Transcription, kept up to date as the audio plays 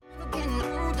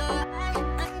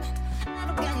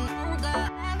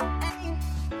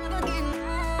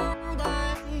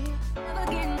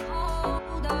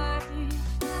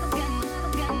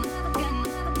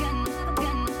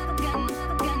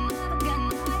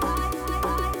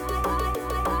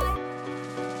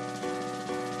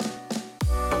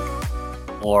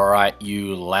All right,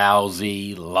 you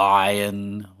lousy,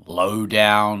 lying,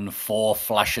 low-down,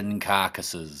 four-flushing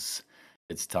carcasses.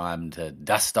 It's time to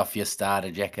dust off your starter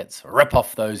jackets, rip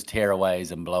off those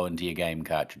tearaways, and blow into your game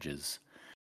cartridges.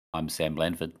 I'm Sam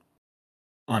Blandford.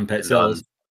 I'm Pat Sellers.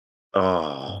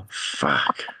 Oh,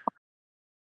 fuck.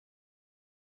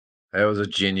 That was a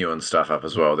genuine stuff up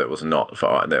as well. That was not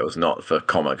for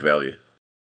comic value.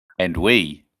 And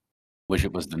we wish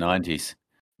it was the 90s.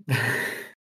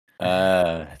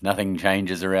 Nothing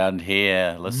changes around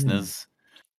here, listeners.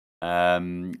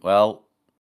 Well,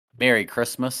 Merry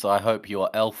Christmas. I hope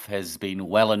your elf has been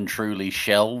well and truly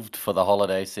shelved for the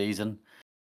holiday season.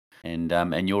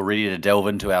 And you're ready to delve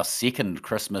into our second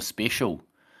Christmas special,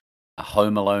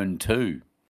 Home Alone 2.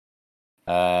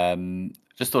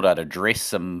 Just thought I'd address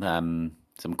some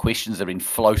questions that have been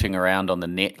floating around on the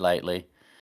net lately.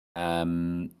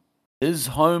 Is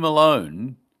Home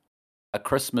Alone a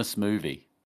Christmas movie?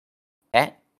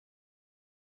 Pat?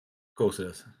 Of course it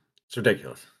is. It's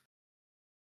ridiculous.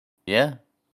 Yeah?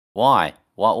 Why?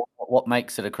 What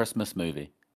makes it a Christmas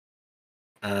movie?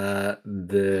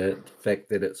 The fact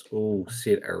that it's all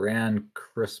set around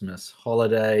Christmas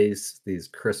holidays, there's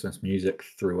Christmas music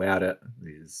throughout it.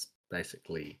 There's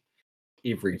basically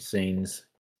every scene's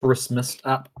Christmased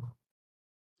up.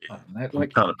 Yeah.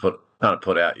 Kind of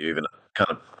put out you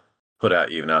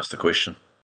even asked the question.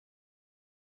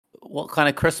 What kind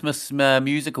of Christmas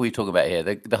music are we talking about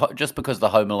here? Just because the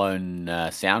Home Alone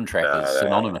soundtrack is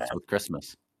synonymous with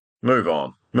Christmas. Move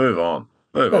on.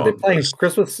 They're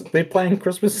playing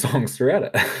Christmas songs throughout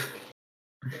it.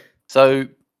 So,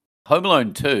 Home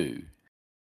Alone 2,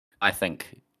 I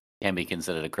think, can be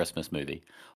considered a Christmas movie.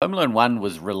 Home Alone 1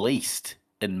 was released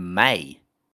in May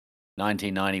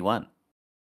 1991.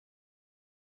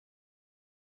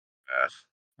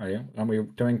 Oh yeah, aren't we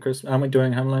doing Home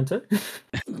Alone 2?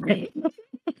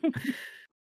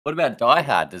 What about Die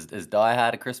Hard? Is Die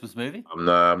Hard a Christmas movie?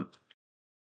 I'm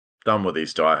done with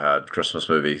these Die Hard Christmas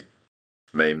movie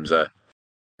memes.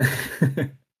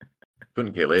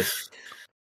 Couldn't care less.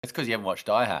 It's because you haven't watched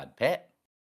Die Hard, Pat.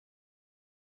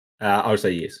 I would say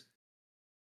yes,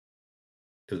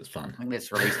 because it's fun. I think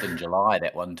that's released in July.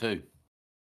 That one too.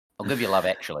 I'll give you Love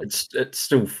Actually. It's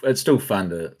still fun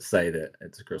to say that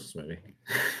it's a Christmas movie.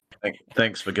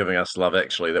 Thanks for giving us Love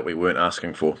Actually that we weren't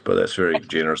asking for, but that's very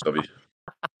generous of you.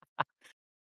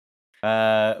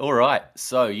 All right.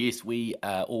 So yes, we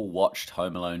all watched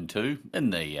Home Alone 2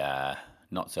 in the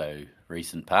not so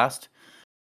recent past,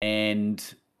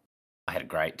 and I had a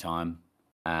great time.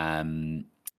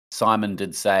 Simon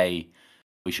did say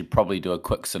we should probably do a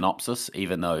quick synopsis,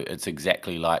 even though it's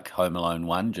exactly like Home Alone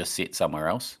 1, just set somewhere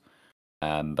else.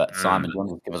 But Simon, do you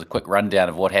want to give us a quick rundown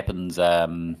of what happens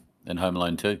in Home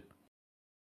Alone 2?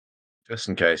 Just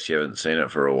in case you haven't seen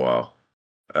it for a while.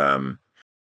 The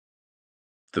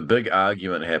big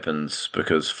argument happens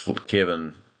because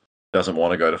Kevin doesn't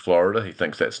want to go to Florida. He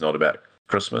thinks that's not about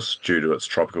Christmas due to its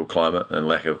tropical climate and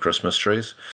lack of Christmas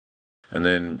trees. And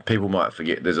then people might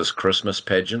forget there's this Christmas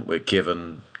pageant where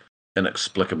Kevin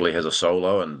inexplicably has a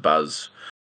solo and Buzz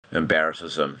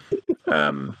embarrasses him.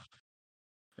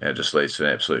 And it just leads to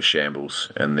an absolute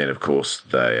shambles. And then, of course,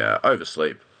 they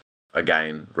oversleep,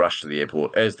 again, rush to the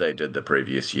airport as they did the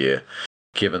previous year.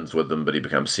 Kevin's with them, but he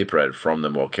becomes separated from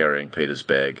them while carrying Peter's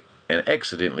bag and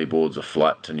accidentally boards a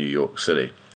flight to New York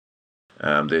City.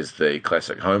 There's the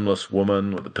classic homeless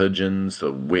woman with the pigeons,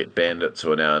 the wet bandits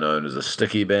who are now known as the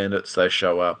sticky bandits. They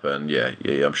show up, and yeah,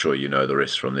 I'm sure you know the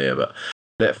rest from there. But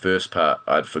that first part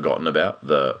I'd forgotten about,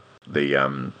 the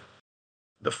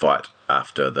fight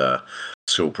after the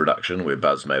school production where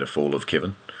Buzz made a fool of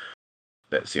Kevin.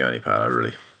 That's the only part I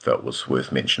really felt was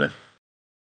worth mentioning.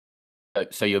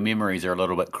 So your memories are a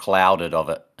little bit clouded of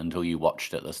it until you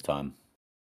watched it this time.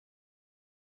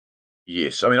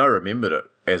 Yes, I mean I remembered it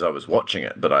as I was watching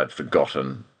it, but I'd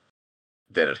forgotten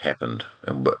that it happened.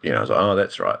 And but I was like, oh,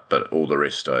 that's right. But all the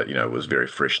rest, was very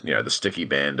fresh. The sticky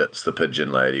bandits, the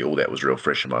pigeon lady, all that was real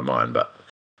fresh in my mind, but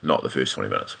not the first 20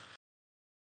 minutes.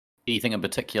 Anything in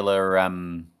particular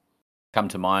come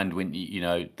to mind when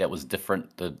that was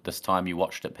different this time you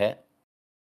watched it, Pat?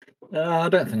 I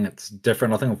don't think it's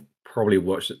different. I think I've probably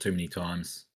watched it too many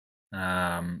times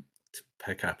to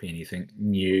pick up anything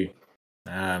new.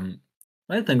 I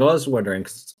think I was wondering,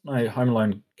 because my Home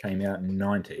Alone came out in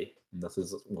 90, and this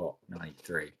is,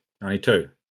 93? 92?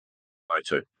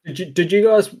 92. Did you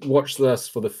guys watch this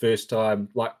for the first time,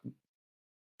 like,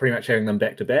 pretty much having them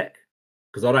back to back?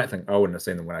 Because I wouldn't have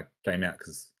seen them when I came out,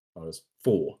 because I was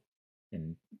 4,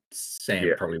 and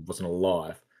Sam probably wasn't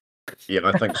alive. Yeah,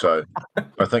 I think so.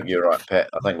 I think you're right, Pat.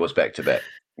 I think it was back to back.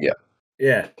 Yeah.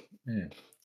 Yeah.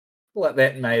 feel like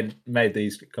that made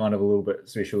these kind of a little bit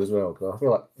special as well. Because I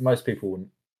feel like most people in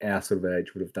our sort of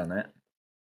age would have done that.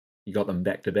 You got them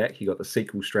back to back. You got the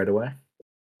sequel straight away.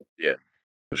 Yeah,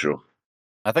 for sure.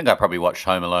 I think I probably watched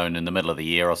Home Alone in the middle of the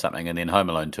year or something, and then Home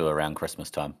Alone 2 around Christmas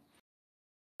time.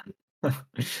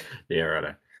 Yeah,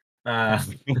 righto.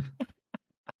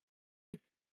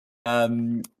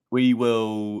 We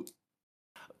will.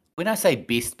 When I say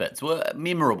best bits, well,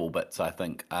 memorable bits, I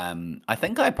think.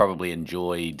 I probably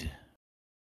enjoyed.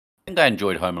 I think I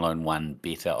enjoyed Home Alone 1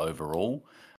 better overall.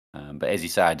 But as you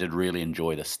say, I did really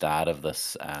enjoy the start of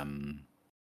this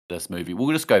this movie.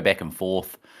 We'll just go back and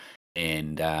forth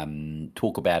and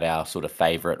talk about our sort of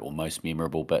favourite or most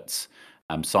memorable bits.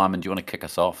 Simon, do you want to kick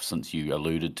us off since you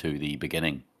alluded to the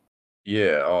beginning?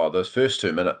 Yeah. Oh, those first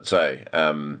 2 minutes, I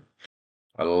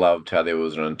loved how there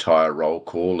was an entire roll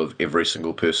call of every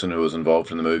single person who was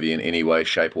involved in the movie in any way,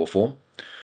 shape, or form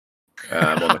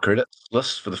on the credits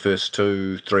list for the first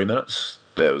 2-3 minutes.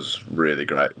 That was really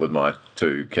great with my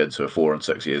two kids who are 4 and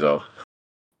 6 years old.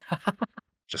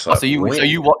 Just Oh, like so you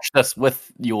when watched this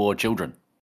with your children?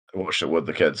 I watched it with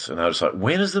the kids, and I was like,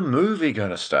 when is the movie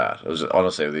going to start? It was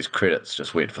honestly, these credits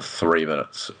just went for 3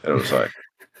 minutes. It was like,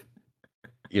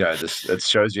 this it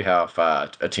shows you how far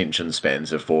attention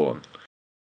spans have fallen,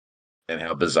 and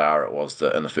how bizarre it was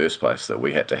that in the first place that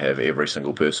we had to have every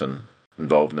single person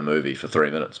involved in the movie for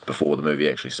 3 minutes before the movie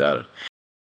actually started.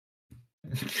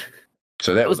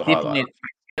 So that was a highlight.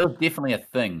 It was definitely a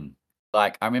thing.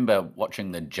 Like, I remember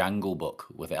watching The Jungle Book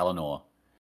with Eleanor,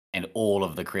 and all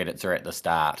of the credits are at the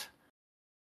start,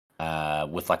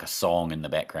 with like a song in the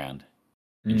background.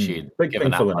 And she'd Big given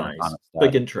thing up for the by the time nose. it Big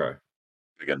started. intro.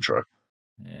 Big intro.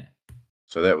 Yeah.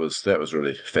 So that was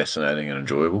really fascinating and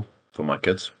enjoyable for my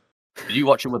kids. Did you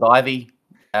watch it with Ivy,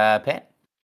 Pat?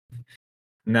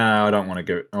 No, I don't want to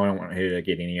go. I don't want her to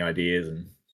get any ideas and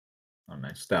I don't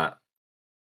know, start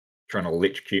trying to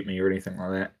electrocute me or anything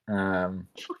like that.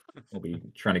 I'll be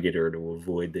trying to get her to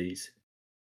avoid these.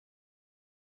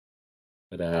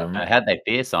 But How'd they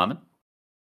fare, Simon?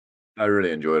 I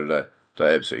really enjoyed it.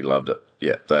 They absolutely loved it.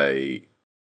 Yeah, they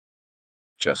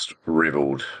just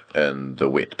reveled in the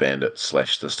wet bandits /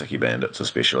 the sticky bandits,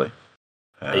 especially.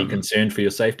 are you concerned for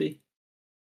your safety?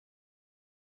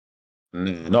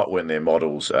 Not when their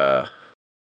models are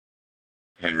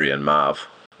Henry and Marv,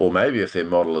 or maybe if their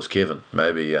model is Kevin.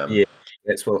 Maybe. Yeah,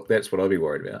 that's what I'd be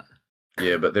worried about.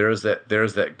 Yeah, but there is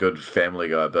that good Family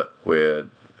Guy bit where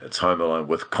it's Home Alone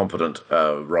with competent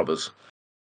robbers.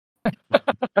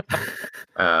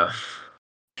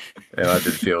 And I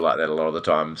did feel like that a lot of the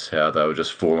times, how they were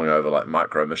just falling over like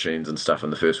micro machines and stuff in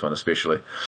the first one, especially.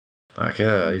 Like,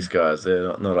 these guys,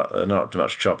 they're not up to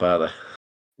much chop, are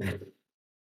they?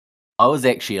 I was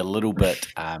actually a little bit,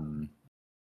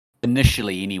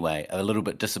 initially anyway, a little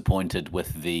bit disappointed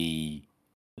with the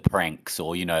pranks,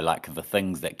 or like the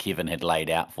things that Kevin had laid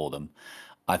out for them.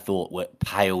 I thought were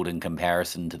paled in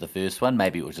comparison to the first one.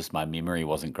 Maybe it was just my memory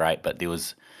wasn't great, but there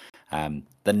was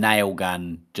the nail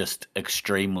gun, just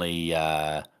extremely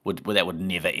that would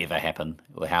never ever happen.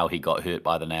 How he got hurt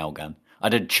by the nail gun. I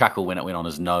did chuckle when it went on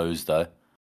his nose, though.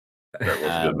 That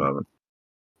was a good moment.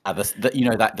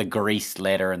 That the grease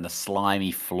ladder and the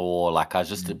slimy floor. Like, I was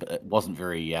just it wasn't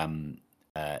very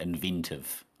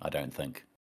inventive, I don't think.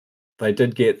 They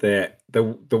did get that. The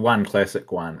one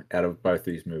classic one out of both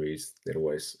these movies that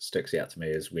always sticks out to me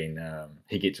is when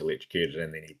he gets electrocuted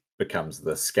and then he becomes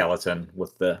the skeleton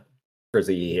with the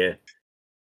frizzy hair.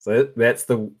 So that's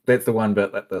the one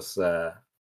bit that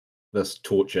this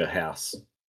torture house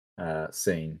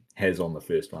scene has on the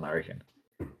first one, I reckon.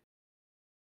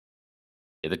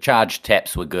 Yeah, the charged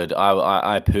taps were good.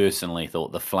 I personally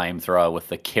thought the flamethrower with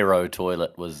the Kero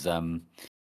toilet was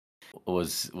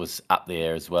up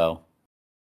there as well.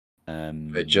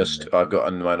 I've got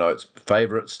in my notes,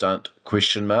 favourite stunt, ?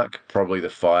 Probably the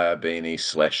fire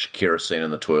beanie / kerosene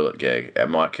in the toilet gag.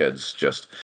 And my kids just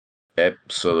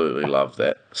absolutely loved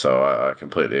that. So I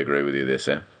completely agree with you there,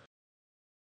 Sam.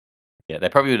 Yeah, they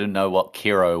probably didn't know what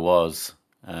Kero was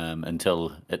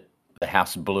until the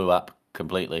house blew up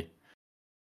completely.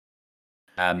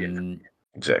 Yeah,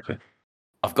 exactly.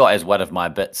 I've got as one of my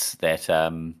bits that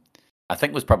I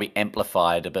think was probably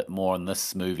amplified a bit more in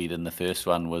this movie than the first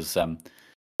one was,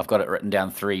 I've got it written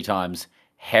down 3 times,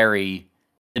 Harry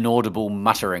inaudible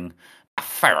muttering.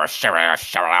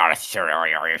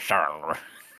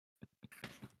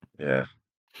 Yeah.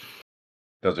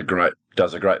 Does a great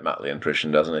Muttley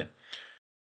impression, doesn't he?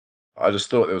 I just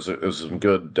thought there was some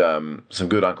good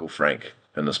Uncle Frank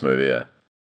in this movie, yeah.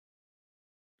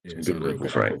 Some good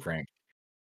Uncle Frank.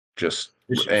 Just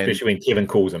especially when Kevin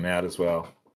calls him out as well.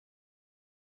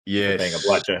 Yes. For being a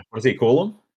bludger. What does he call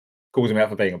him? calls him out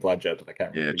for being a bludgeon. I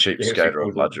can't remember. Yeah, cheapskate or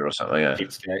a bludger or something. Yeah.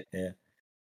 Cheapskate, yeah.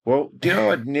 Well, do you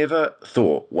know, I'd never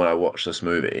thought when I watched this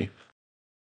movie,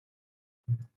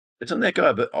 isn't that guy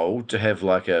a bit old to have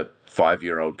like a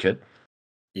 5-year-old kid?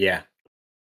 Yeah.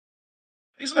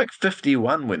 He's like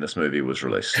 51 when this movie was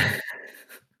released.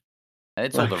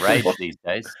 It's all the rage these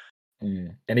days.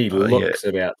 And he looks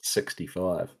about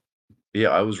 65. Yeah,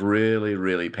 I was really,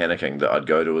 really panicking that I'd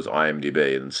go to his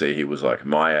IMDb and see he was like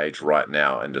my age right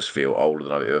now and just feel older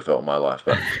than I've ever felt in my life.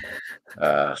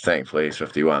 But thankfully he's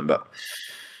 51. But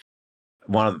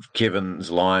one of Kevin's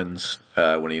lines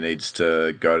when he needs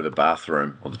to go to the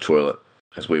bathroom or the toilet,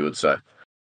 as we would say,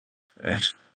 and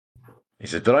he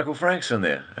said, "But Uncle Frank's in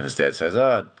there." And his dad says,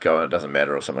 "Oh, go on, it doesn't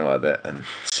matter," or something like that. And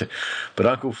but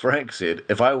Uncle Frank said,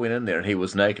 "If I went in there and he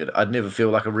was naked, I'd never feel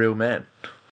like a real man."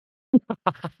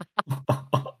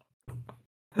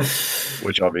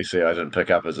 Which obviously I didn't pick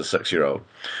up as a 6-year-old.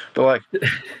 But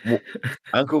like,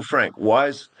 Uncle Frank, why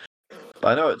is...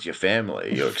 I know it's your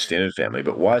family, your extended family,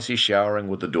 but why is he showering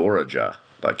with the door ajar?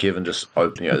 Like Kevin just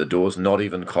opened, the door's not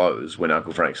even closed when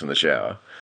Uncle Frank's in the shower.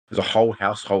 There's a whole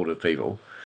household of people.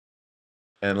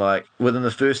 And like within the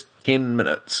first 10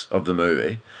 minutes of the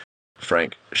movie,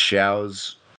 Frank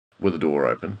showers with the door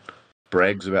open,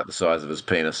 brags about the size of his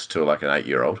penis to like an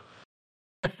 8-year-old,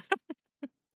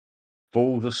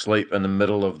 falls asleep in the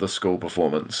middle of the school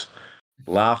performance,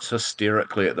 laughs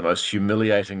hysterically at the most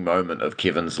humiliating moment of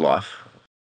Kevin's life.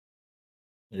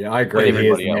 Yeah, I agree. He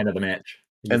is the man of the match.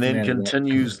 And then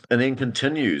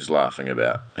continues laughing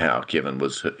about how Kevin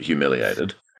was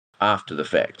humiliated after the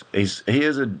fact. He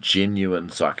is a genuine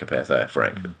psychopath,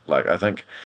 Frank. Like, I think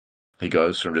he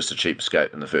goes from just a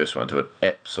cheapskate in the first one to an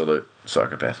absolute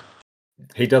psychopath.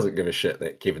 He doesn't give a shit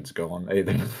that Kevin's gone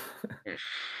either.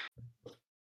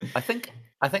 I think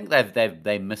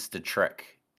they missed a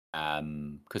trick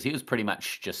because he was pretty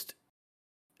much just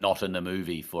not in the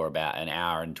movie for about an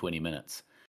hour and 20 minutes.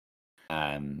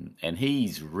 And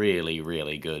he's really,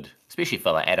 really good, especially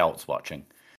for the adults watching.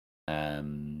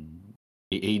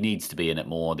 He needs to be in it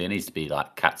more. There needs to be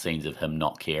like cutscenes of him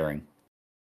not caring.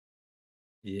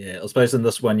 Yeah, I suppose in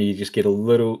this one you just get a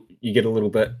little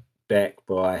bit back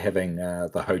by having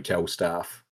the hotel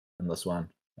staff in this one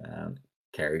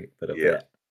carry a bit of that.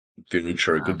 Very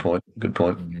true. Good point.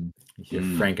 Your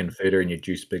Frankenfurter and your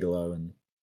Juice Bigelow and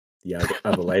the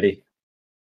other lady.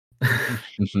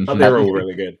 But they're all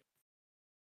really good.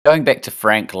 Going back to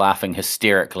Frank laughing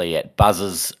hysterically at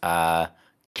Buzz's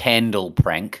candle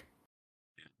prank,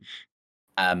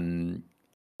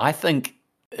 I think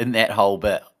in that whole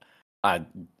bit,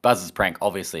 Buzz's prank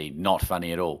obviously not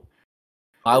funny at all.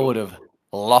 I would have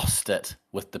lost it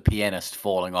with the pianist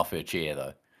falling off her chair,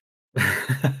 though.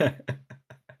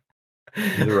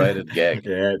 Underrated gag.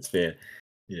 Yeah, it's fair.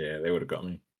 Yeah, they would have got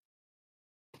me.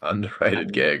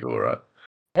 Underrated gag, all right.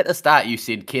 At the start, you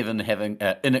said Kevin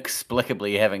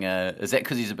inexplicably having a... Is that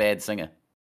because he's a bad singer?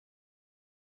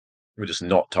 We're just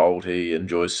not told he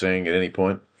enjoys singing at any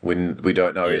point. When we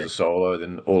don't know he's a solo,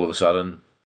 then all of a sudden,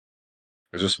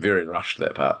 it was just very rushed,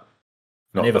 that part.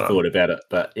 I never thought about it,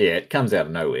 but yeah, it comes out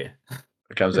of nowhere.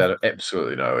 It comes out of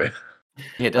absolutely nowhere.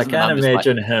 Yeah, I can't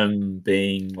imagine him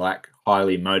being like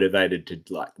highly motivated to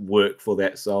like work for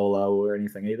that solo or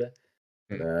anything either.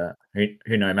 But,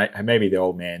 who knows? Maybe the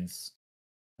old man's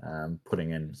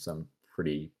putting in some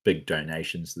pretty big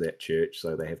donations to that church,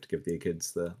 so they have to give their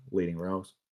kids the leading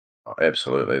roles. Oh,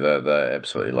 absolutely, they're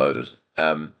absolutely loaded.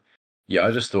 Yeah,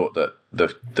 I just thought that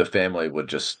the family were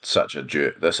just such a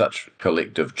jerk. They're such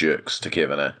collective jerks to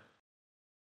Kevin.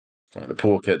 Like, the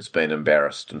poor kid's been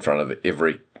embarrassed in front of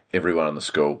everyone in the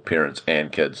school, parents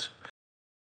and kids,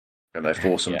 and they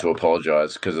force him to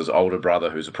apologise because his older brother,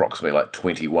 who's approximately like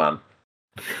 21,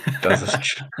 does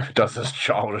this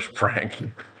childish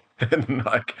prank,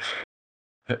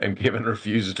 and Kevin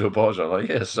refuses to apologise. Like,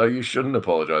 yeah, so you shouldn't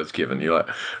apologise, Kevin. You like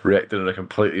reacted in a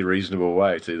completely reasonable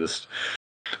way to this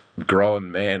grown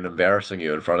man embarrassing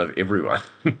you in front of everyone.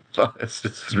 It's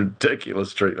just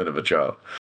ridiculous treatment of a child.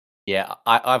 Yeah,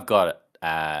 I've got it.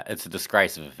 It's a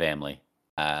disgrace of a family.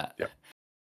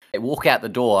 They walk out the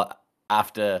door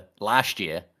after last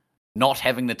year not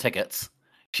having the tickets.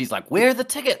 She's like, "Where are the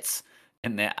tickets?"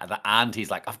 And the auntie's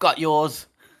like, "I've got yours."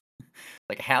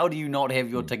 Like, how do you not have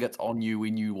your tickets on you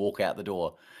when you walk out the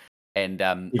door? And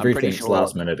I'm pretty sure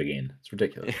last minute again. It's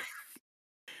ridiculous.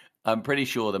 I'm pretty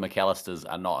sure the McCallisters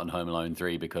are not in Home Alone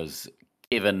 3 because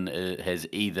Kevin has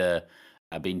either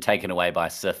been taken away by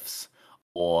SIFs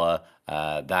or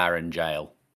they're in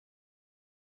jail.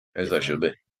 As they should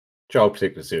be. Child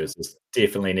Protective Services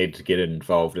definitely need to get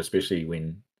involved, especially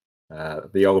when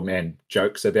the old man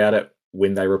jokes about it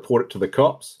when they report it to the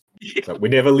cops. So we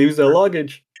never lose our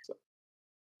luggage. So,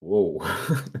 whoa. You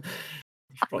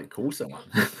should probably call someone.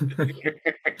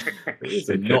 These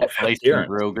are not Police parents.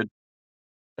 real good.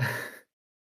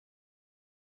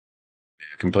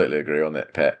 Completely agree on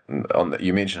that, Pat. And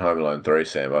you mentioned Home Alone 3,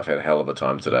 Sam. I've had a hell of a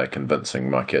time today convincing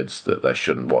my kids that they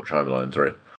shouldn't watch Home Alone 3.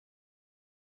 What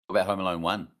about Home Alone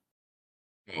 1?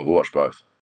 We'll watch both.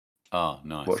 Oh,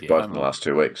 nice. Watched Yeah, both Home in the Alone. last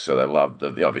 2 weeks, so they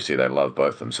obviously they love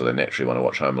both of them, so they naturally want to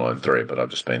watch Home Alone 3, but I've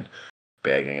just been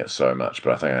bagging it so much,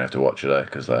 but I think I have to watch it today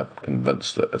because they're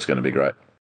convinced that it's going to be great.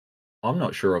 I'm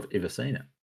not sure I've ever seen it.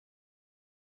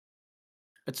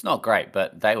 It's not great,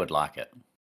 but they would like it.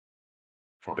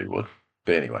 Probably would.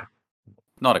 But anyway.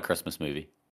 Not a Christmas movie.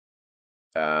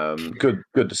 Good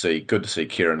to see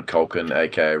Kieran Culkin,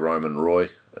 aka Roman Roy,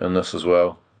 in this as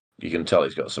well. You can tell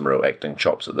he's got some real acting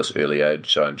chops at this early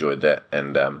age, so I enjoyed that.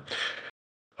 And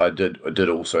I did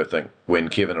also think when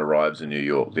Kevin arrives in New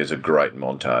York, there's a great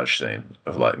montage scene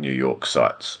of like New York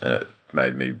sights, and it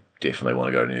made me definitely want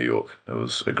to go to New York. It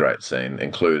was a great scene,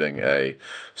 including a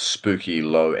spooky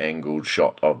low-angled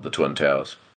shot of the Twin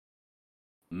Towers.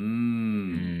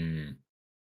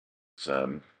 It's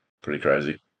pretty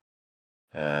crazy.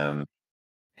 How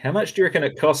much do you reckon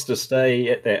it costs to stay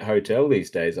at that hotel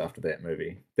these days after that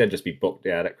movie? They'd just be booked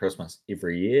out at Christmas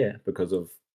every year because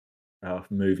of a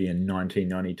movie in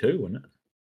 1992, wouldn't it?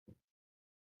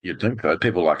 You'd think that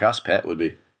people like us, Pat, would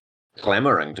be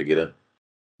clamoring to get in.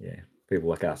 Yeah, people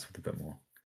like us with a bit more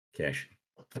cash.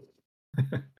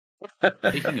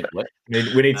 Speaking of which,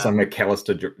 We need some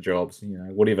McCallister jobs,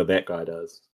 whatever that guy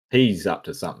does. He's up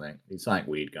to something. There's something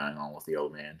weird going on with the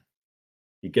old man.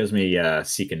 He gives me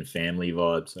second family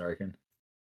vibes, I reckon.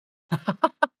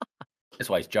 that's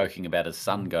why he's joking about his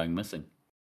son going missing.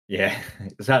 Yeah,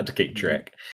 it's hard to keep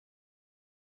track.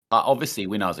 Obviously,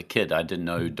 when I was a kid, I didn't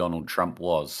know who Donald Trump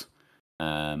was.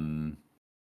 It's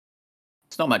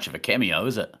not much of a cameo,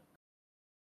 is it?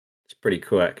 It's pretty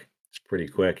quick.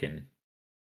 And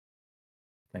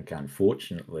I think,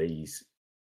 unfortunately,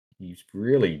 he's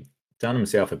really done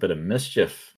himself a bit of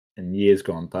mischief in years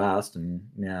gone past, and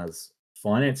now his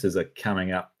finances are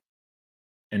coming up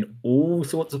in all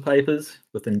sorts of papers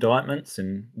with indictments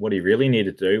and what he really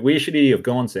needed to do. Where should he have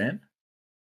gone, Sam?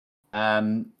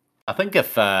 I think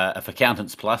if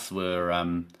Accountants Plus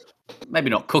were maybe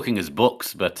not cooking his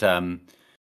books, but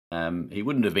he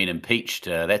wouldn't have been impeached.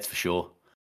 That's for sure.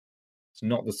 It's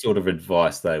not the sort of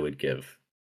advice they would give.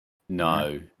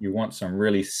 No. You want some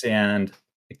really sound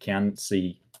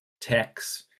accountancy,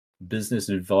 tax, business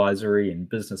advisory, and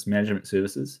business management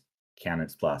services.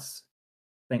 Accountants Plus.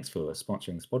 Thanks for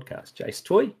sponsoring this podcast, Jace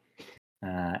Toy.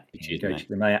 Check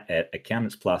them out at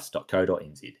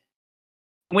accountantsplus.co.nz.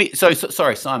 Wait, so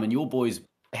sorry, Simon. Your boys,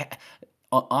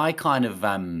 I kind of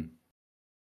I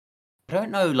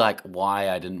don't know like why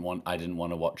I didn't want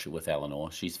to watch it with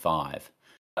Eleanor. She's 5.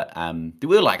 But there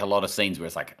were like a lot of scenes where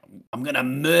it's like, I'm gonna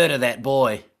murder that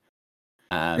boy,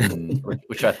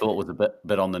 which I thought was a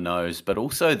bit on the nose. But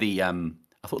also the I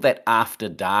thought that after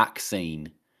dark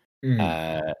scene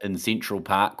in Central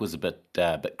Park was a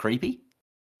bit creepy.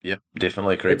 Yep,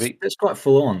 definitely creepy. It's quite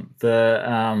full on.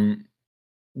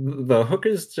 The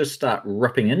hookers just start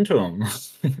ripping into him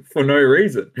for no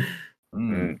reason.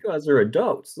 You guys are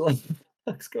adults. Like,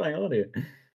 what's going on here?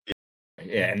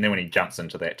 Yeah, and then when he jumps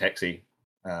into that taxi,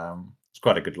 it's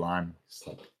quite a good line. It's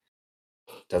like,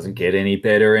 doesn't get any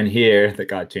better in here. The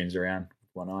guy turns around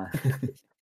with one eye.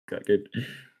 Quite good.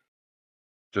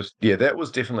 That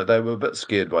was definitely, they were a bit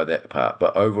scared by that part,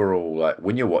 but overall, like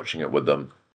when you're watching it with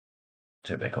them,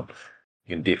 turn back on,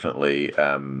 you can definitely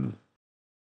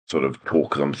sort of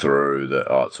talk them through that,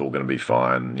 it's all going to be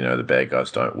fine, the bad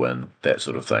guys don't win, that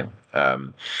sort of thing.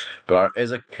 But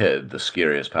as a kid, the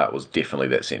scariest part was definitely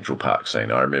that Central Park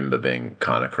scene. I remember being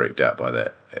kind of creeped out by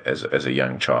that as a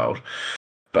young child.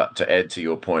 But to add to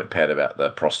your point, Pat, about the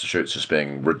prostitutes just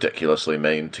being ridiculously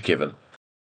mean to Kevin,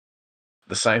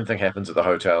 the same thing happens at the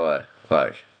hotel.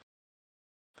 Like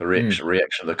the reaction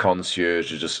of the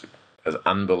concierge is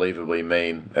unbelievably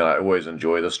mean, and I always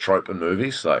enjoy this trope in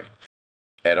movies, like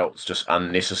adults just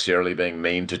unnecessarily being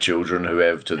mean to children who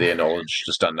have, to their knowledge,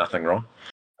 just done nothing wrong.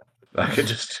 Like it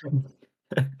just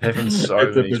happens so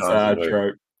it's many a bizarre times.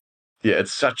 Trope. Yeah,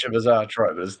 it's such a bizarre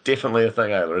trope, but it's definitely a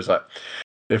thing, Ayla. It's like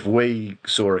if we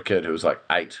saw a kid who was like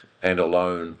 8 and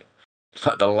alone,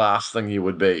 like the last thing you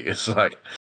would be is like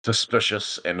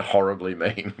suspicious and horribly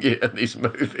mean. Yeah, in these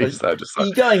movies, they're just like,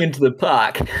 you're going into the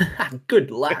park. Good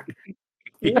luck.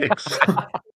 Fucking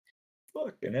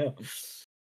hell.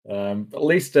 At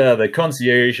least the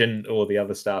concierge or the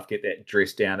other staff get that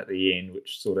dress down at the end,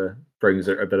 which sort of brings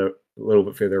it a little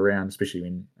bit further around, especially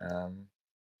when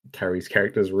Carrie's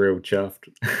character's real chuffed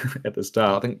at the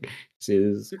start. I think he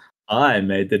says, "I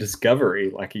made the discovery."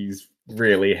 Like he's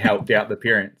really helped out the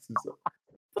parents. He's like,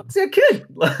 "Fuck's our kid?"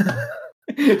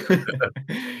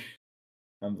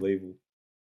 Unbelievable.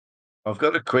 I've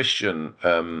got a question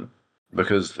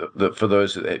because for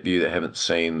those of you that haven't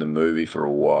seen the movie for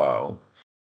a while,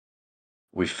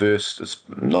 it's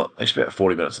not actually about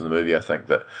 40 minutes in the movie, I think,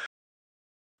 that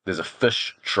there's a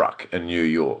fish truck in New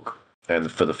York. And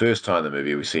for the first time in the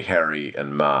movie, we see Harry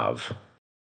and Marv,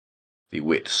 the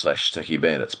wet/sticky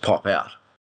bandits, pop out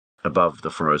above the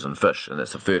frozen fish. And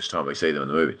that's the first time we see them in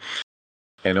the movie.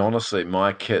 And honestly,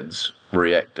 my kids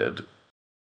reacted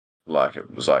like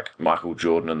it was like Michael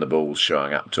Jordan and the Bulls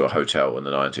showing up to a hotel in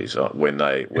the 90s when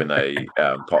they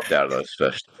popped out of those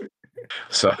fish.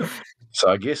 So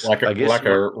I guess like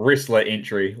a wrestler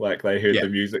entry, like they heard the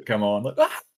music come on. Like,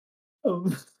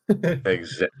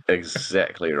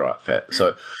 exactly right, Pat.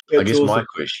 So That's I guess awesome.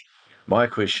 my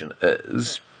question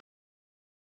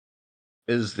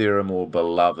is there a more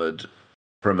beloved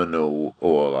criminal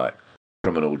or like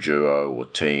criminal duo or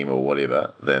team or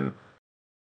whatever than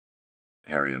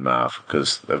Harry and Marv?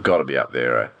 Because they've got to be up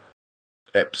there.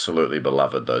 Absolutely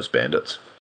beloved, those bandits.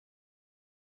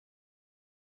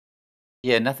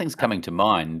 Yeah, nothing's coming to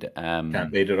mind.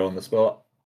 Can't beat it on the spot.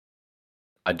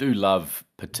 I do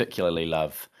particularly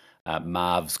love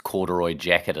Marv's corduroy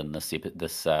jacket in this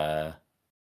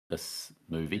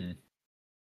movie.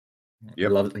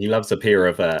 Yep. He loves a pair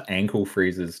of ankle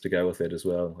freezers to go with it as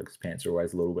well. Like his pants are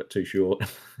always a little bit too short.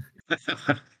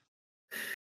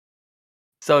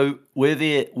 So were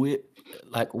there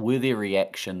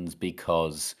reactions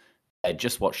because they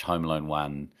just watched Home Alone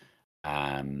 1,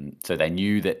 so they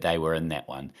knew that they were in that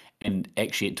one, and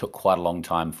actually it took quite a long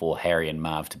time for Harry and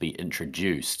Marv to be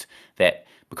introduced, that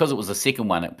because it was the second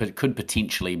one, it could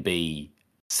potentially be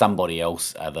somebody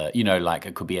else, like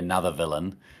it could be another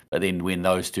villain, but then when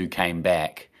those two came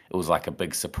back, it was like a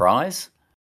big surprise.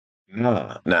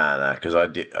 No,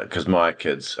 because my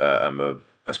kids,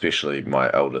 especially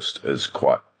my eldest, is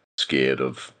quite scared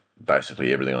of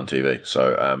basically everything on TV.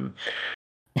 So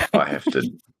I have to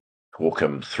walk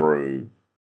him through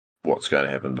what's going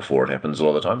to happen before it happens a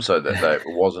lot of the time. So that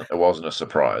it wasn't a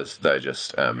surprise. They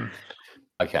just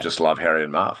just love Harry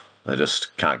and Marv. They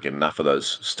just can't get enough of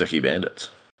those sticky bandits.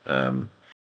 Are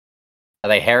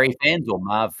they Harry fans or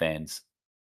Marv fans?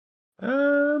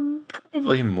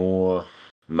 Probably more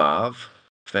Marv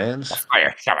fans.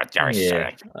 Yeah,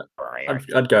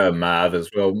 I'd go Marv as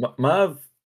well. Marv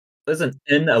isn't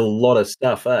in a lot of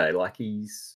stuff, eh? Like he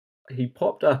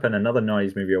popped up in another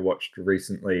 90s movie I watched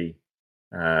recently,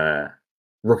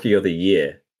 Rookie of the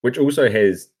Year, which also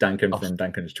has Duncan from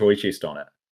Duncan's Toy Chest on it.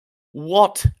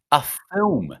 What a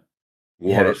film!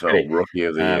 What a film! Rookie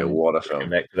of the Year. What a film!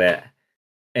 Back to that.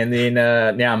 And then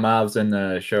now Marv's in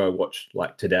the show I watched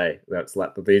like today. That's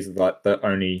like these are like the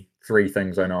only 3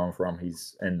 things I know him from.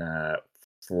 He's in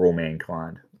For All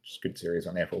Mankind, which is a good series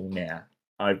on Apple now.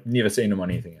 I've never seen him on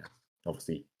anything else.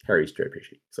 Obviously, Harry's Joe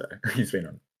Pesci, so he's been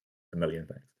on a million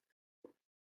things.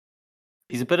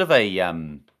 He's a bit of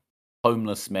a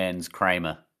homeless man's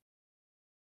Kramer.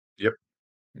 Yep.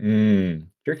 Do you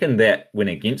reckon that went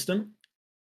against him?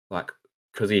 Like,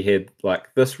 because he had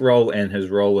like this role and his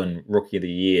role in Rookie of the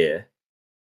Year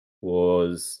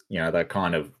was, the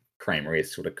kind of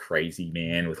Kramer-esque sort of crazy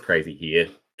man with crazy hair,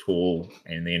 tall,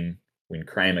 and then when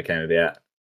Kramer came about,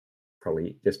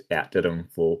 probably just outdid him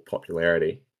for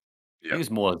popularity. He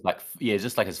was more like,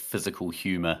 just like his physical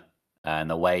humor and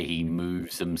the way he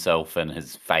moves himself and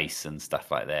his face and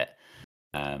stuff like that.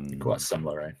 Quite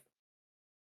similar, eh?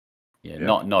 Yeah,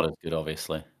 not as good,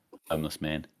 obviously. Homeless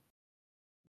man.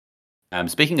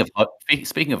 Speaking of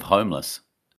homeless,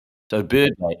 so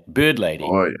Bird Lady.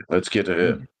 Oh yeah, let's get to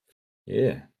her.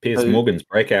 Yeah, Piers Morgan's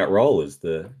breakout role is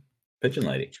the pigeon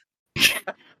lady.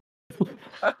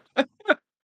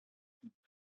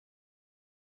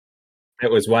 It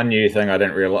was one new thing I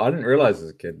didn't realize as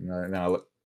a kid. And I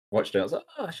watched it. I was like,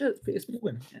 oh shit, it's Piers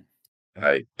Morgan. Yeah.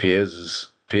 Hey, Piers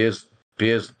is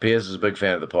a big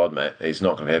fan of the pod, mate. He's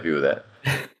not going to be happy with that.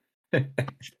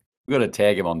 We've got to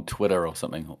tag him on Twitter or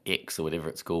something, or X or whatever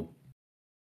it's called.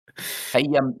 Hey,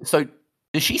 so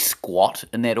does she squat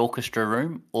in that orchestra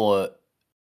room, or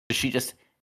does she just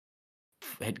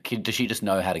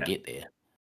know how to get there?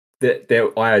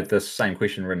 I had the same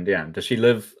question written down. Does she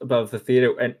live above the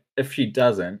theatre? And if she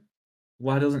doesn't,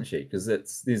 why doesn't she? Because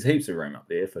there's heaps of room up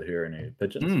there for her and her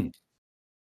pigeons.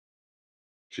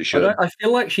 She should. I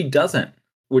feel like she doesn't,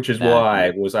 which is why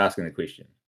I was asking the question.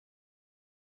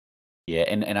 Yeah,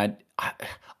 and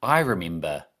I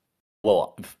remember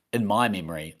Well, in my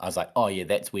memory, I was like, oh yeah,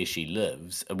 that's where she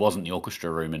lives. It wasn't the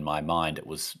orchestra room in my mind. It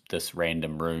was this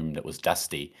random room that was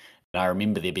dusty. And I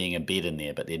remember there being a bed in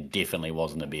there, but there definitely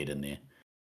wasn't a bed in there.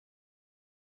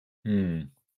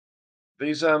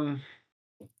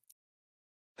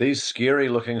 These scary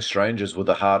looking strangers with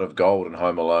a heart of gold in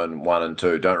Home Alone 1 and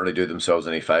 2 don't really do themselves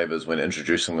any favors when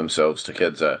introducing themselves to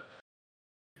kids.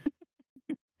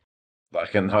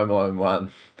 Like in Home Alone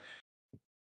 1,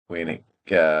 when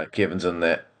Kevin's in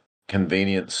that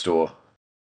convenience store,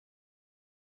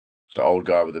 the old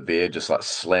guy with the beard just like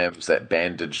slams that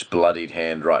bandaged, bloodied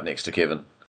hand right next to Kevin.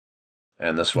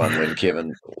 And this one, when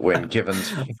Kevin's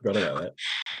I forgot about that.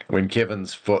 when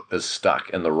Kevin's foot is stuck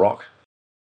in the rock,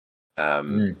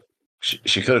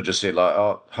 she could have just said like,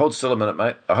 "Oh, hold still a minute,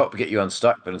 mate. I hope to get you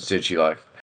unstuck." But instead, she like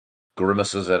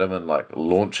grimaces at him and like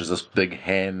launches this big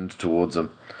hand towards him.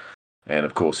 And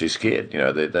of course, he's scared. You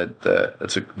know,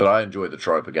 but I enjoy the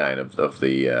trope again of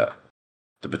the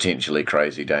potentially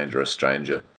crazy, dangerous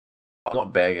stranger. I'm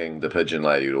not bagging the pigeon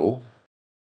lady at all.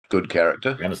 Good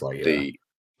character. The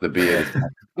bearded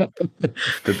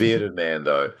the bearded man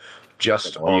though,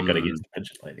 just you got to get the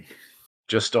pigeon lady.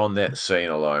 Just on that scene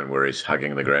alone where he's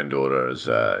hugging the granddaughter, it's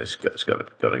got to go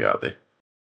out there.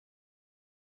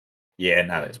 Yeah,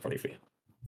 no, that's pretty fair.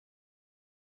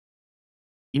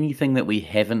 Anything that we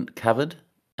haven't covered,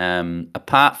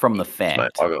 apart from the fact,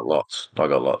 Mate, I got lots.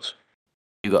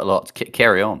 You got lots.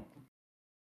 Carry on.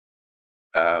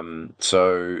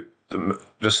 So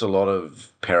just a lot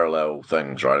of parallel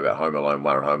things, right, about Home Alone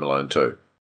 1 and Home Alone 2.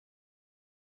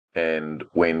 And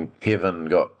when Kevin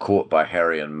got caught by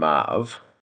Harry and Marv,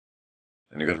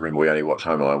 and you've got to remember we only watched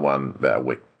Home Alone 1 about a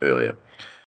week earlier,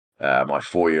 my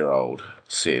 4-year-old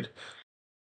said,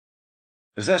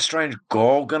 "Is that strange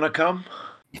ghoul gonna come?"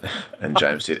 And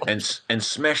James said, and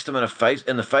smashed him in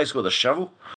the face with a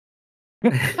shovel.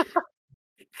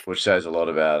 Which says a lot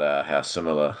about how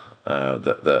similar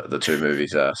the two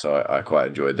movies are. So I quite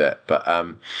enjoyed that. But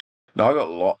no, I got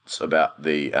lots about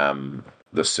the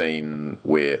scenes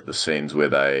where the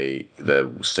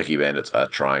sticky bandits are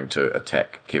trying to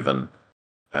attack Kevin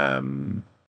in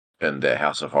their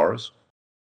House of Horrors.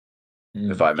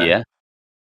 If I may.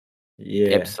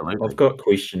 Yeah, absolutely. I've got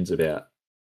questions about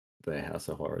the House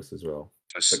of Horrors as well.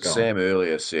 Sam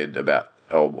earlier said about,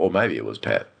 or maybe it was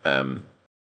Pat. The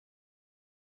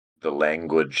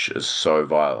language is so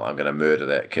violent. I'm going to murder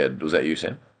that kid. Was that you,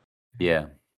 Sam? Yeah.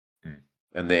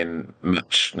 And then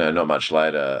not much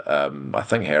later, I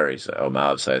think Harry or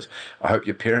Marv says, "I hope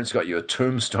your parents got you a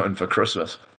tombstone for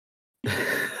Christmas." That's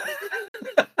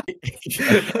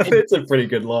a pretty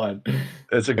good line.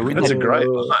 It's a great line.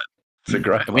 It's a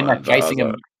great when line.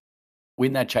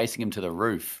 When they're chasing him to the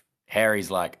roof,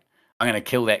 Harry's like, "I'm going to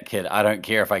kill that kid. I don't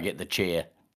care if I get the chair."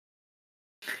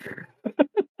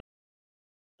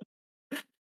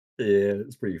 Yeah,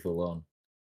 it's pretty full on.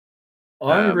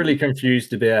 I'm really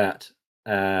confused about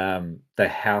the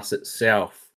house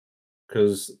itself,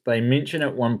 because they mention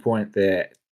at one point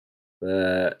that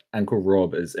the Uncle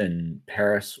Rob is in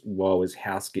Paris while his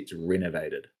house gets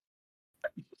renovated.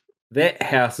 That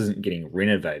house isn't getting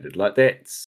renovated. Like,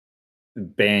 that's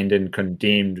abandoned,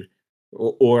 condemned,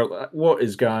 or what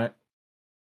is going?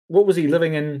 What was he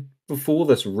living in before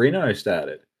this reno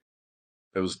started?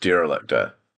 It was derelict.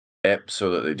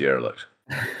 Absolutely derelict.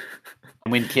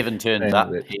 And when Kevin turns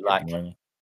up, he like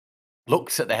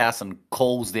looks at the house and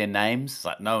calls their names. It's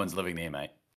like, no one's living there, mate.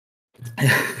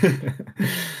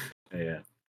 Yeah.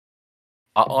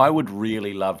 I would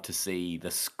really love to see the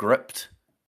script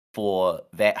for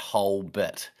that whole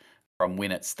bit from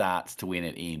when it starts to when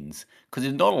it ends, because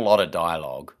there's not a lot of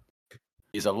dialogue.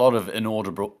 There's a lot of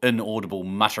inaudible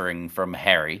muttering from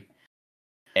Harry,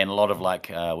 and a lot of like,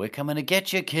 "We're coming to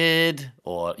get you, kid,"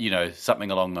 or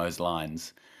something along those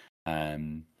lines. A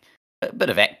bit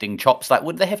of acting chops. Like,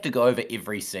 would they have to go over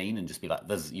every scene and just be like,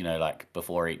 "This," like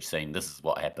before each scene, this is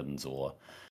what happens, or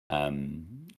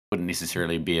wouldn't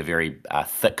necessarily be a very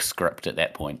thick script at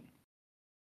that point.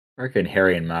 I reckon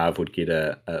Harry and Marv would get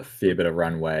a fair bit of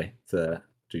runway to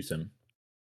do some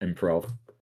improv.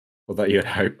 Although you'd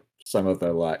hope some of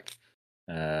the like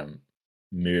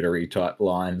murdery type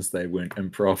lines they weren't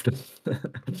improv.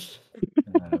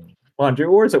 Mind you,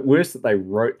 or is it worse that they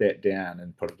wrote that down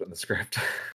and put it in the script?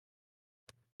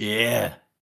 Yeah.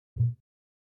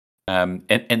 And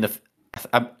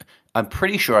I'm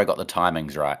pretty sure I got the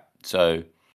timings right. So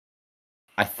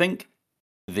I think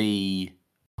the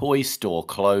toy store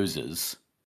closes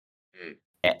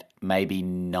at maybe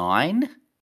 9,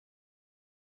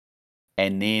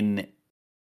 and then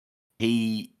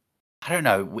he I don't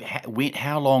know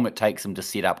how long it takes them to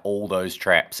set up all those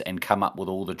traps and come up with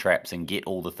all the traps and get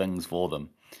all the things for them.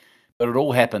 But it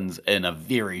all happens in a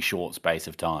very short space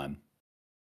of time.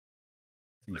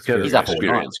 Kevin's He's an up all night.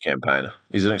 experienced campaigner.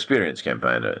 He's an experienced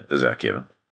campaigner, is our Kevin.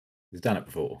 He's done it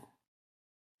before.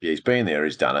 Yeah, he's been there.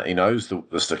 He's done it. He knows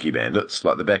the sticky bandits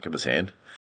like the back of his hand.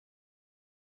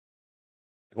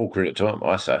 All credit to him,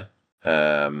 I say.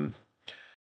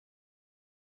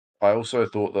 I also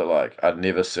thought that like I'd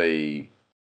never see.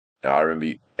 I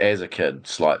remember as a kid,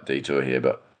 slight detour here,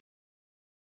 but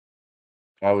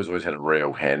I always had a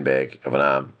real handbag of an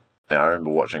arm. Now I remember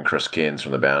watching Chris Cairns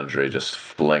from the boundary just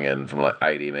fling in from like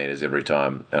 80 metres every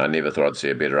time, and I never thought I'd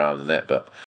see a better arm than that. But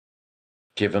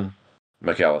Kevin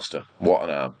McCallister, what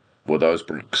an arm! Were those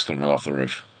bricks thrown off the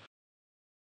roof?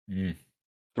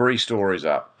 3 stories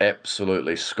up,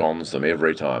 absolutely scones them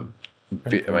every time. I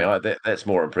mean, that's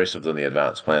more impressive than the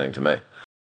advanced planning to me.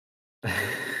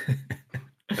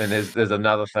 And there's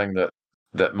another thing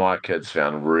that my kids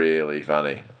found really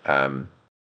funny. I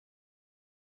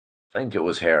think it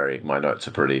was Harry. My notes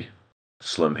are pretty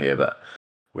slim here, but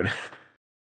when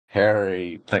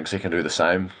Harry thinks he can do the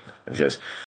same, he goes,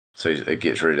 so he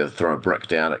gets ready to throw a brick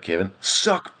down at Kevin.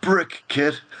 Suck brick,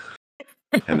 kid!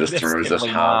 And just throws this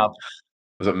harm.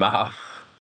 Was it Marv?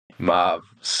 Marv,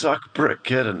 suck brick,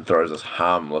 kid, and throws this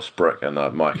harmless brick. And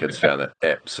my kids found it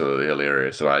absolutely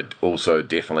hilarious. And I also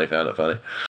definitely found it funny.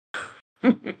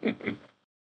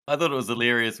 I thought it was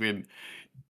hilarious when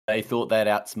they thought they'd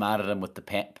outsmarted him with the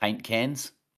paint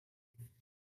cans.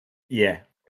 Yeah,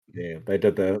 they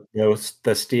did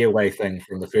the stairway thing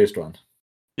from the first one.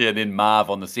 Yeah, then Marv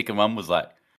on the second one was like,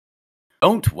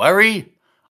 "Don't worry,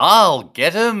 I'll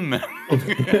get him."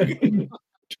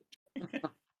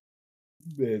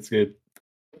 That's good.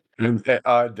 And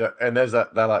there's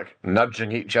that they're like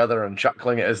nudging each other and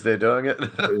chuckling as they're doing it.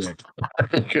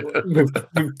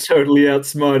 We've totally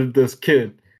outsmarted this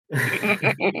kid.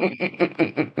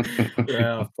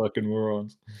 Wow, fucking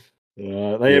morons.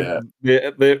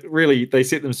 They really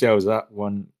set themselves up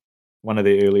one of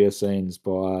the earlier scenes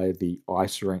by the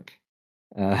ice rink.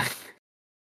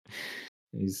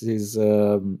 He says,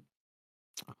 oh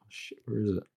shit, where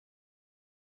is it?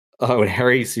 Oh, and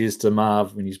Harry says to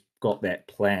Marv when he's got that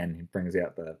plan, he brings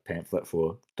out the pamphlet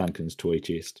for Duncan's toy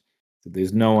chest. So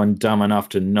there's no one dumb enough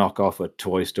to knock off a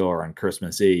toy store on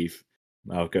Christmas Eve.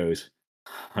 Marv goes,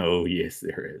 oh yes,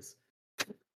 there is.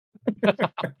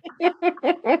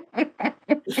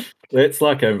 That's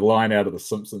like a line out of The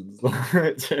Simpsons.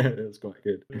 It's quite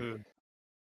good.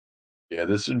 Yeah,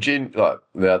 there's some like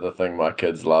the other thing my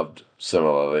kids loved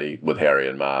similarly with Harry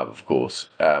and Marv, of course,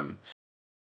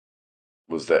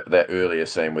 was that earlier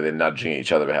scene where they're nudging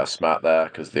each other about how smart they are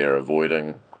because they're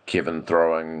avoiding Kevin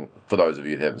throwing. For those of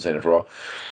you who haven't seen it for a while,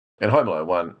 in Home Alone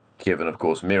 1, Kevin, of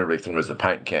course, merrily throws the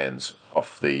paint cans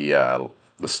off the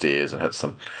stairs and hits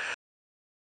them.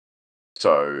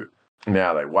 So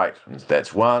now they wait, and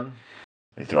that's 1.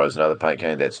 He throws another paint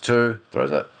can, that's 2.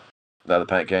 Throws another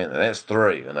paint can, and that's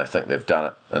 3. And they think they've done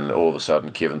it. And all of a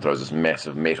sudden, Kevin throws this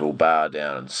massive metal bar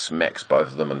down and smacks both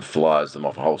of them and flies them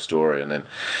off a whole story. And then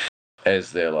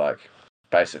as they're like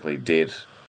basically dead,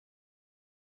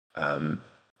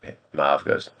 Marv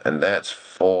goes, and that's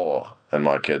 4. And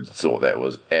my kids thought that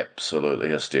was absolutely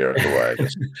hysterical.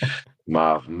 Just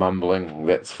Marv mumbling,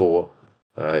 that's 4.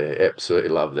 I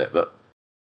absolutely love that. But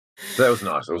that was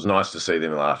nice. It was nice to see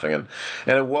them laughing, and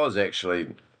it was actually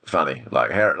funny.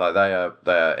 Like Harry, like they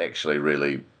are actually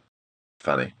really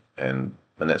funny, and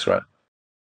that's great.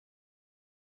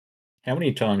 How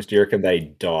many times do you reckon they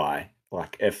die?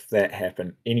 Like if that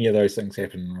happened, any of those things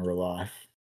happen in real life?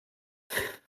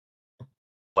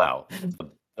 Well,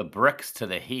 the bricks to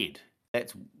the head.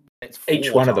 That's 4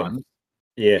 each one times. of them.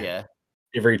 Yeah.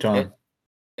 Every time.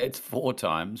 It's 4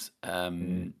 times.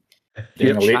 Getting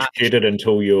electrocuted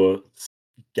until your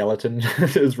skeleton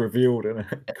is revealed in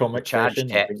a comic fashion.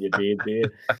 I think you're dead there.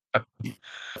 The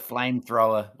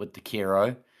flamethrower with the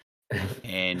Kero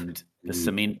and the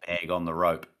cement bag on the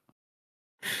rope.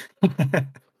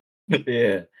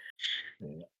 Yeah.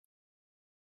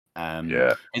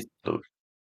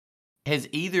 Has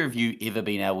either of you ever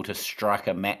been able to strike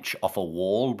a match off a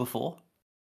wall before?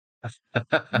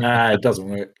 Nah, it doesn't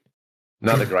work.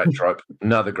 Another great trope.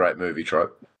 Another great movie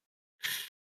trope.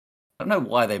 I don't know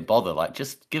why they bother. Like,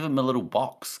 just give them a little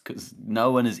box because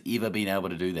no one has ever been able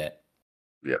to do that.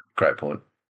 Yeah, great point.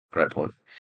 Great point.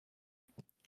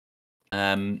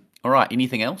 All right.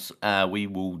 Anything else? We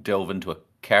will delve into a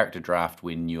character draft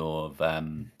when you've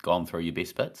gone through your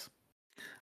best bits.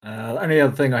 The only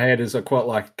other thing I had is I quite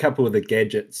like a couple of the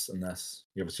gadgets in this.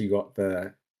 You obviously got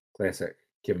the classic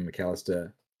Kevin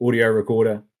McCallister audio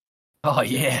recorder. Oh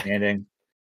yeah. Outstanding.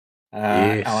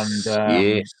 Yes, And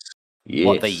yes.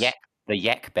 What, the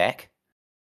yak back?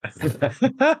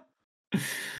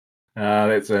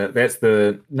 that's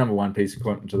the number one piece of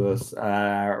equipment to this.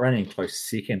 Running close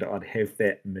second, I'd have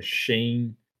that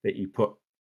machine that you put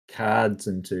cards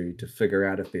into to figure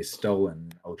out if they're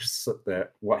stolen. I'll just sit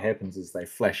there. What happens is they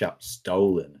flash up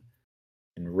stolen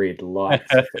in red lights,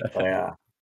 but they are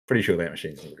pretty sure that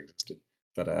machine's never existed.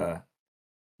 But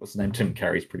what's the name? Tim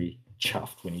Curry's pretty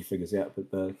chuffed when he figures out that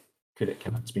the credit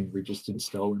card's been registered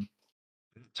stolen.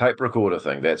 Tape recorder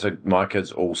thing. My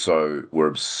kids also were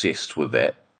obsessed with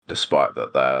that, despite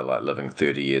that they're like living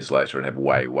 30 years later and have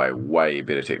way, way, way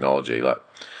better technology. Like,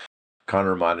 kind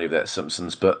of reminded me of that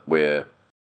Simpsons bit where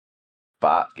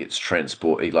Bart gets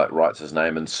transport. He like writes his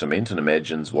name in cement and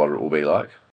imagines what it will be like,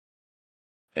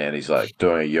 and he's like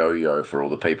doing a yo-yo for all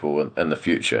the people in the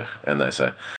future, and they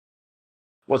say,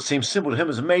 "What seems simple to him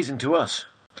is amazing to us."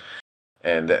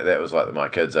 And that was like my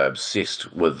kids are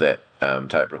obsessed with that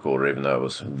tape recorder, even though it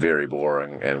was very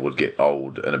boring and would get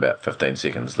old in about 15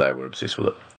 seconds. They were obsessed with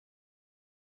it.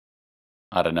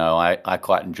 I don't know. I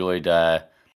quite enjoyed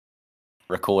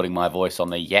recording my voice on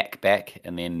the yak back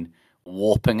and then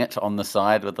warping it on the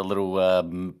side with the little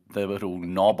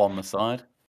knob on the side.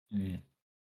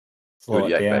 Slow Good it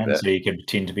yak back down there. so you can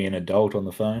pretend to be an adult on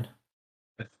the phone.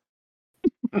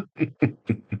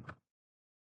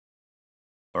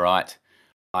 All right.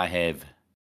 I have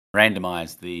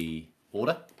randomized the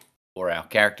order for our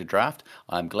character draft.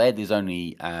 I'm glad there's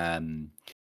only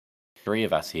 3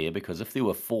 of us here, because if there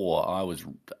were 4, it's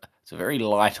very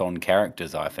light on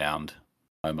characters, I found,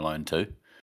 Home Alone 2.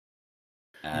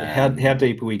 How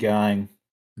deep are we going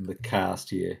in the cast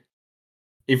here?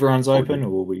 Everyone's open,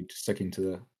 or are we sticking to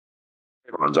the...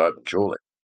 Everyone's open, surely.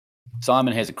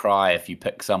 Simon has a cry if you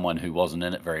pick someone who wasn't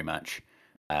in it very much.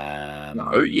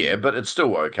 No, yeah, but it's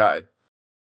still okay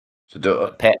to do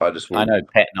it. Pat, I know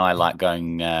Pat and I like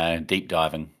going deep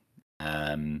diving.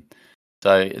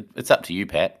 So it's up to you,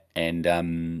 Pat.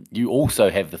 And you also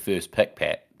have the first pick,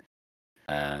 Pat.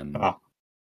 I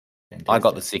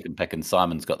got the second pick and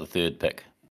Simon's got the third pick.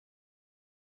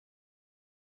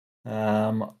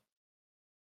 I'm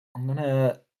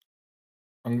gonna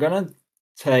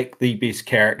take the best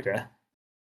character,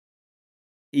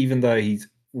 even though he's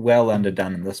well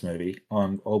underdone in this movie.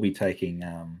 I'll be taking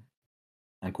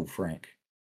Uncle Frank.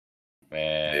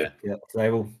 Yeah.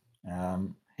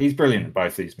 He's brilliant in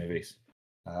both these movies.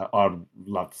 I'd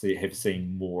love to have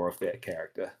seen more of that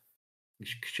character. We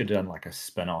should have done like a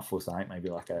spin-off or something, maybe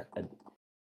like a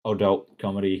adult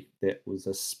comedy that was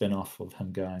a spin-off of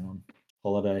him going on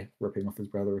holiday, ripping off his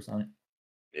brother or something.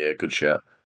 Yeah, good shout.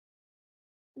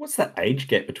 What's the age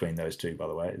gap between those two, by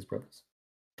the way, his brothers?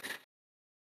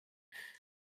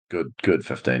 Good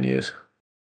 15 years.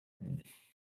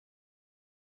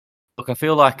 Look, I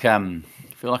feel like I'm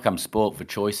spoilt for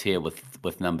choice here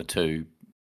with number 2,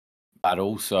 but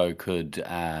also could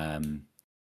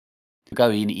go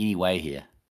in any way here.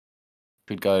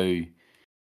 Could go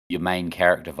your main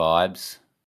character vibes,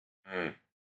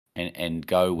 and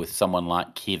go with someone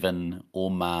like Kevin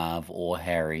or Marv or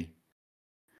Harry,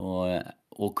 or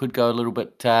could go a little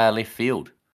bit left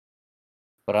field.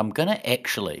 But I'm gonna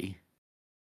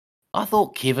I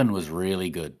thought Kevin was really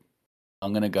good.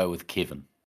 I'm gonna go with Kevin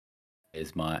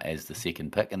as the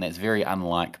second pick, and that's very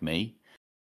unlike me.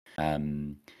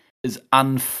 He was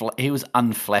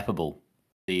unflappable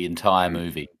the entire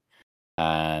movie,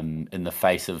 in the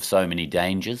face of so many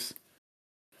dangers.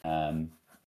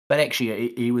 But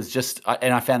actually, he was just,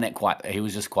 and I found that he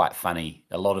was just quite funny.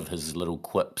 A lot of his little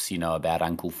quips, about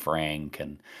Uncle Frank,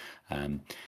 and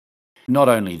not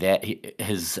only that,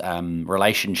 his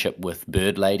relationship with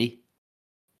Bird Lady,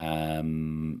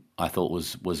 I thought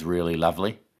was really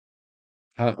lovely.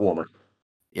 Heartwarming.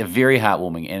 Yeah, very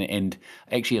heartwarming, and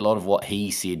actually a lot of what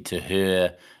he said to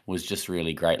her was just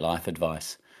really great life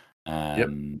advice.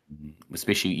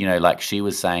 Especially, like she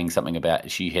was saying something about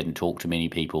she hadn't talked to many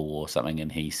people or something, and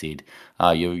he said,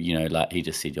 "Oh, like he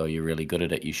just said, oh, you're really good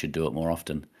at it. You should do it more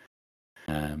often."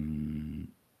 Yeah,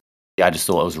 I just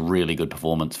thought it was a really good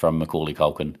performance from Macaulay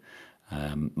Culkin,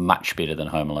 much better than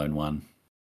Home Alone 1.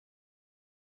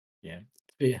 Yeah,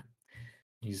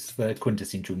 he's the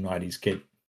quintessential '90s kid.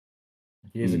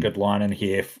 Here's a good line in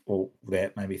here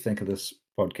that made me think of this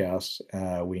podcast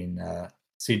when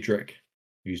Cedric,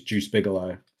 who's Juice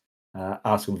Bigelow,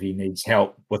 asked him if he needs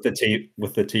help with the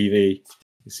TV.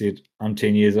 He said, "I'm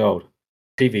 10 years old.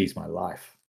 TV's my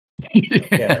life."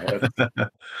 Yeah,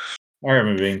 I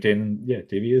remember being 10. Yeah,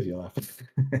 TV is your life.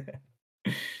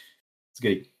 It's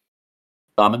good.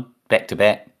 Simon, back to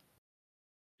back.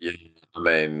 Yeah, I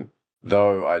mean,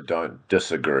 though I don't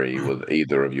disagree with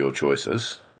either of your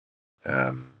choices,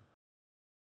 and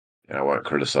I won't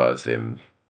criticise them.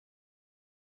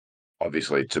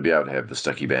 Obviously, to be able to have the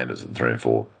Sticky Bandits in 3 and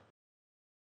 4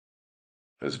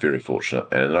 is very fortunate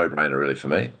and a no-brainer really for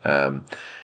me.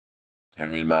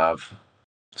 Henry and Marv,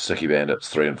 Sticky Bandits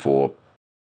 3 and 4,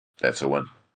 that's a win.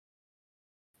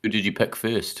 Who did you pick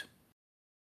first?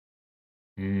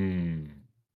 Both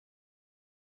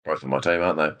of my team,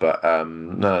 aren't they? But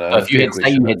no. So if you fair had say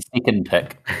question. you had second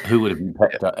pick, who would have you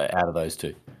picked out of those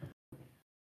two?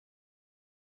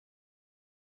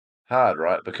 Hard,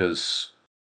 right? Because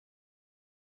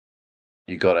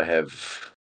you got to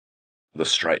have the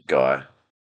straight guy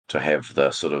to have the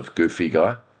sort of goofy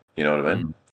guy. You know what I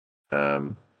mean?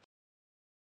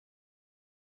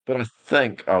 But I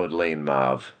think I would lean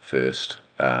Marv first.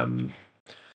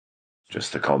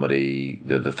 Just the comedy,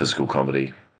 the physical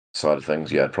comedy side of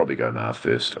things. Yeah, I'd probably go Marv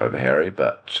first over Harry,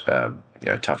 but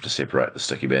tough to separate the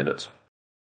Sticky Bandits.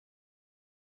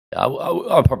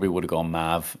 I probably would have gone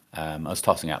Marv. I was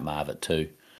tossing out Marv at 2.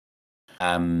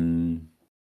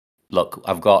 Look,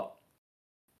 I've got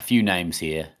a few names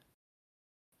here.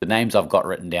 The names I've got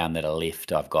written down that are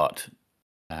left, I've got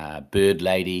Bird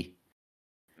Lady,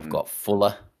 I've got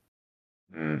Fuller,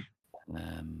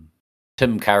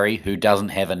 Tim Curry, who doesn't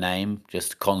have a name,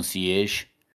 just concierge,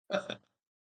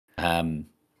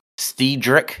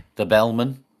 Steedrick, the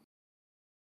bellman,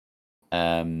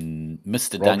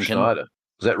 Mr. Rob Duncan. Schneider.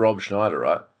 Is that Rob Schneider,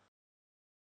 right?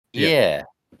 Yeah.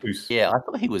 I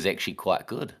thought he was actually quite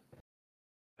good.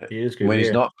 He is good. When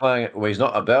he's not playing, when he's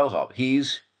not a bellhop,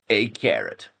 he's a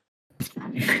carrot.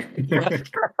 He's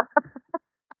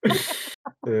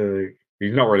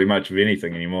not really much of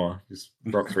anything anymore. Just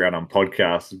rocks around on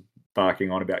podcasts,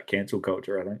 barking on about cancel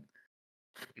culture, I think.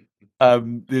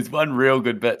 There's one real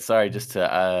good bit. Sorry, just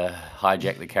to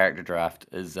hijack the character draft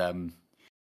is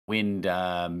when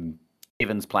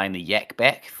Kevin's playing the yak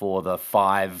back for the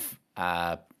 5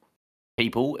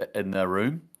 people in the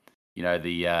room. You know,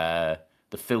 the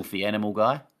filthy animal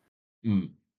guy,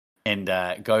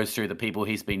 and goes through the people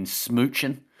he's been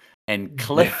smooching, and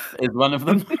Cliff is one of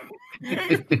them.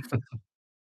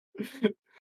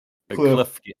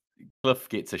 Cliff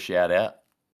gets a shout out.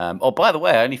 Oh, by the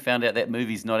way, I only found out that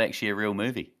movie's not actually a real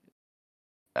movie.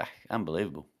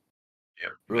 Unbelievable. Yeah,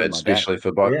 especially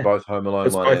for both Home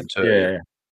Alone 1 and 2.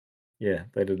 Yeah,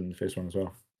 they did in the first one as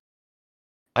well.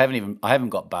 I haven't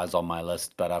got Buzz on my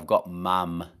list, but I've got the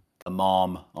mom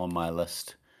on my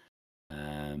list.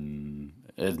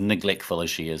 As neglectful as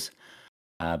she is.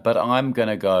 But I'm going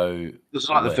to go... This is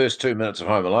like the first 2 minutes of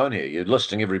Home Alone here. You're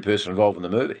listing every person involved in the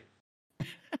movie.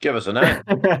 Give us a name.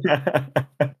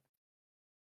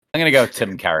 I'm going to go with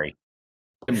Tim Curry.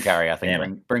 Tim Curry, I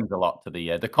think, brings a lot to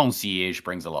the concierge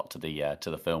brings a lot to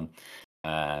the film.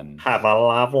 Have a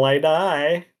lovely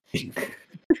day.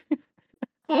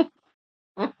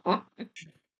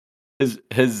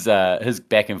 His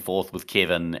back and forth with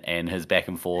Kevin and his back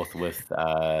and forth with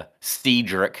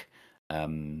Steedrick,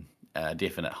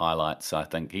 definite highlights. I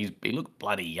think he looked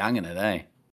bloody young in it, eh?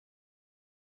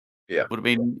 Yeah. Would have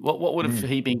been what would have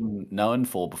he been known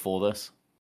for before this?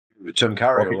 Tim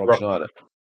Curry or Rob Schneider?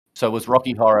 So was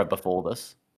Rocky Horror before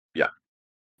this? Yeah.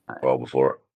 Well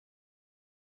before it.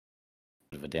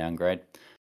 Bit of a downgrade.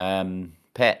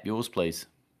 Pat, yours please.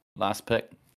 Last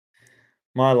pick.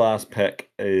 My last pick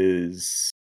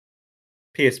is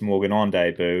Pierce Morgan on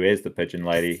debut as the Pigeon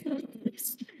Lady.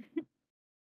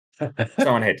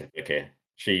 Someone had to pick her.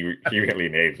 She really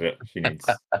needs it. She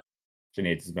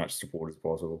needs as much support as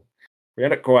possible. We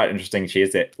had it quite interesting. She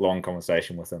has that long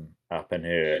conversation with him up in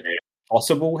her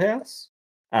possible house.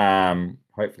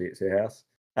 Hopefully it's her house.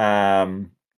 And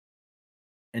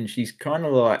she's kind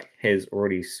of like has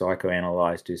already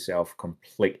psychoanalyzed herself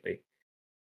completely.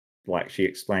 Like she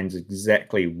explains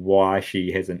exactly why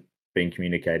she hasn't been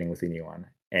communicating with anyone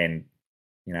and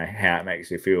how it makes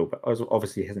her feel, but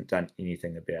obviously hasn't done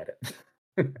anything about it.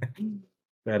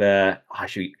 But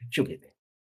she'll get there.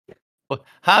 Well,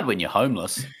 hard when you're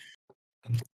homeless.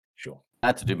 Sure.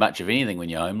 Hard to do much of anything when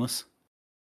you're homeless.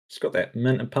 She's got that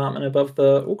mint apartment above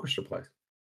the orchestra place.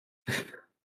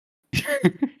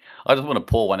 I just want to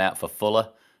pour one out for Fuller,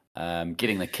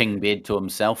 getting the king bed to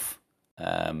himself,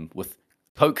 with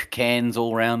Coke cans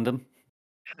all around him.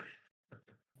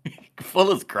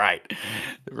 Fuller's great,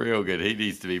 real good. He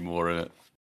needs to be more in it.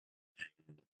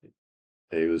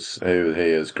 He is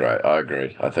great. I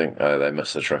agree. I think they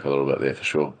missed the trick a little bit there for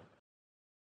sure.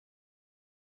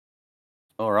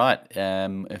 All right.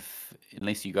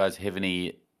 Unless you guys have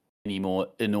any more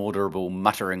inaudible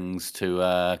mutterings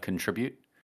to contribute.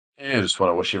 Yeah, I just want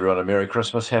to wish everyone a Merry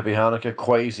Christmas, Happy Hanukkah,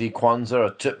 Kwasi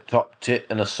Kwanzaa, a tip-top tit,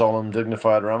 and a solemn,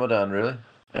 dignified Ramadan, really.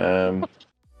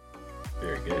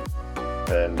 Very good.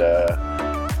 And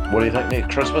what do you think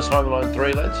next Christmas? Home Alone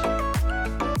 3, lads?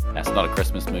 That's not a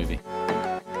Christmas movie.